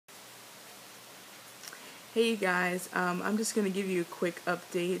Hey you guys, I'm just going to give you a quick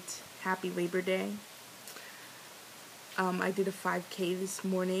update. Happy Labor Day. I did a 5K this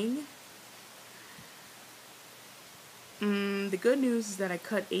morning. The good news is that I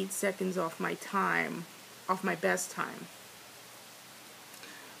cut 8 seconds off my time, off my best time.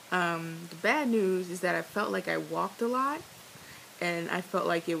 The bad news is that I felt like I walked a lot, and I felt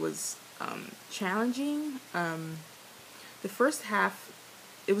like it was challenging. The first half,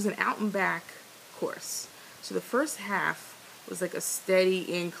 it was an out and back course. So the first half was like a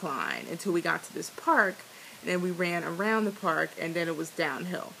steady incline until we got to this park, and then we ran around the park, and then it was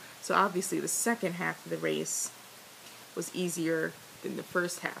downhill. So obviously the second half of the race was easier than the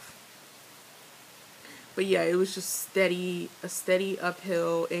first half. But yeah, it was just a steady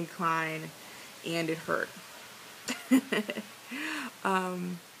uphill incline, and it hurt.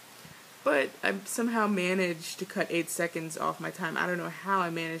 But I somehow managed to cut 8 seconds off my time. I don't know how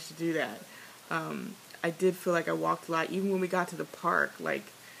I managed to do that. I did feel like I walked a lot. Even when we got to the park, like,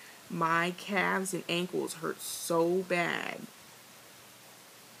 my calves and ankles hurt so bad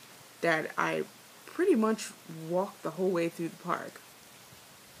that I pretty much walked the whole way through the park.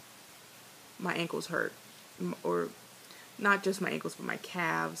 My ankles hurt. Or not just my ankles, but my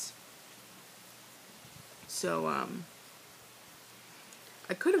calves. So,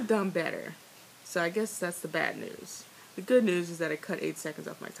 I could have done better. So I guess that's the bad news. The good news is that I cut 8 seconds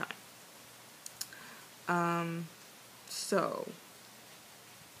off my time. So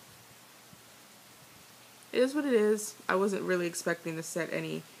it is what it is. I wasn't really expecting to set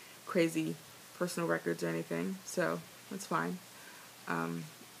any crazy personal records or anything, so that's fine.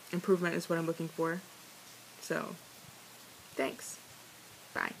 Improvement is what I'm looking for. So, thanks.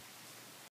 Bye.